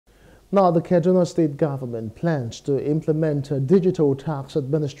Now, the Kaduna State Government plans to implement a digital tax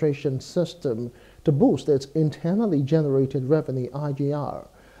administration system to boost its internally generated revenue I.G.R.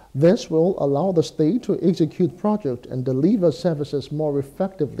 This will allow the state to execute projects and deliver services more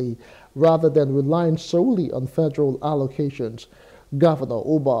effectively rather than relying solely on federal allocations. Governor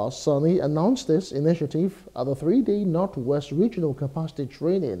Uba Sani announced this initiative at the 3-day Northwest Regional Capacity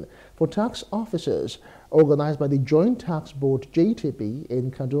Training for Tax Officers organized by the Joint Tax Board JTB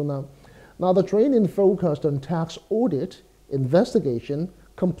in Kaduna. Now, the training focused on tax audit, investigation,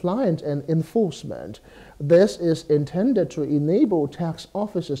 compliance, and enforcement. This is intended to enable tax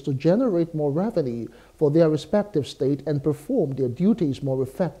officers to generate more revenue for their respective state and perform their duties more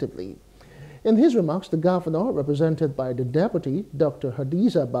effectively. In his remarks, the governor, represented by the deputy, Dr.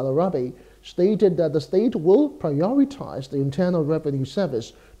 Hadiza Balarabe, stated that the state will prioritize the Internal Revenue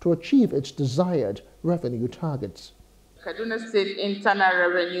Service to achieve its desired revenue targets. Kaduna State Internal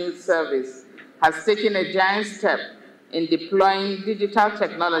Revenue Service has taken a giant step in deploying digital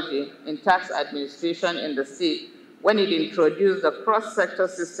technology in tax administration in the state when it introduced the cross-sector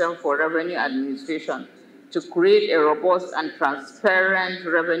system for revenue administration to create a robust and transparent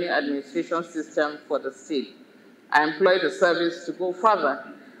revenue administration system for the state. I employ the service to go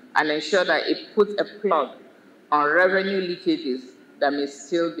further and ensure that it puts a plug on revenue leakages that may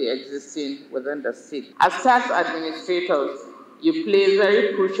still be existing within the state. As tax administrators, you play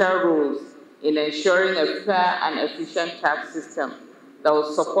very crucial roles in ensuring a fair and efficient tax system that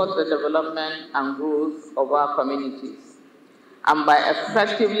will support the development and growth of our communities. And by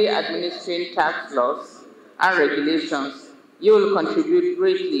effectively administering tax laws and regulations, you will contribute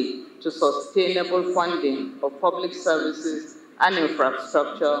greatly to sustainable funding of public services and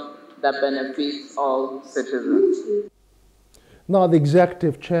infrastructure that benefits all citizens. Now, the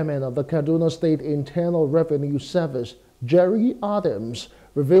executive chairman of the Kaduna State Internal Revenue Service, Jerry Adams,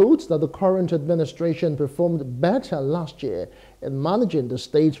 revealed that the current administration performed better last year in managing the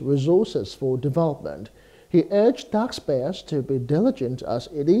state's resources for development. He urged taxpayers to be diligent as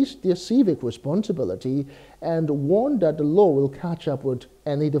it is their civic responsibility and warned that the law will catch up with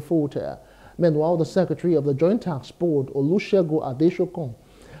any defaulter. Meanwhile, the secretary of the Joint Tax Board, Olusegun Adesokun,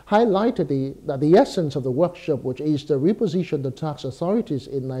 highlighted that the essence of the workshop, which is to reposition the tax authorities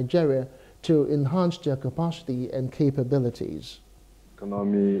in Nigeria to enhance their capacity and capabilities.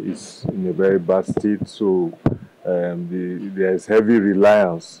 Economy is in a very bad state, so there is heavy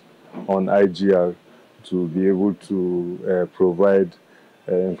reliance on I.G.R to be able to provide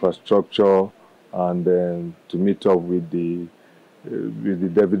infrastructure and to meet up with the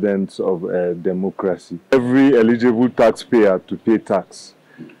dividends of democracy. Every eligible taxpayer to pay tax,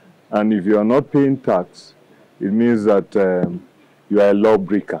 and if you are not paying tax, it means that you are a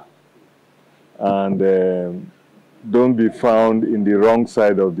lawbreaker, and don't be found in the wrong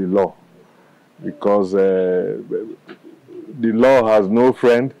side of the law, because the law has no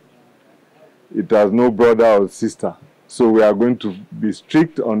friend, it has no brother or sister. So we are going to be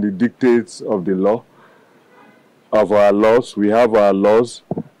strict on the dictates of the law, of our laws. We have our laws,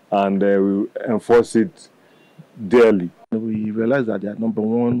 and we enforce it daily. We realized that their number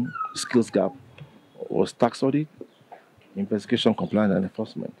one skills gap was tax audit, investigation, compliance, and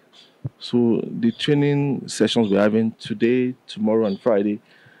enforcement. So the training sessions we're having today, tomorrow, and Friday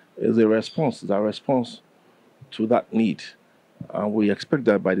is a response to that need. And we expect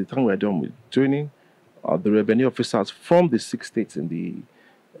that by the time we're done with training, the revenue officers from the 6 states in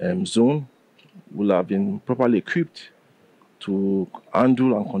the zone will have been properly equipped to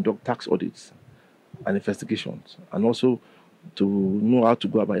handle and conduct tax audits and investigations, and also to know how to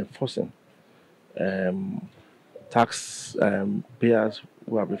go about enforcing tax payers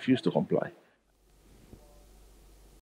who have refused to comply.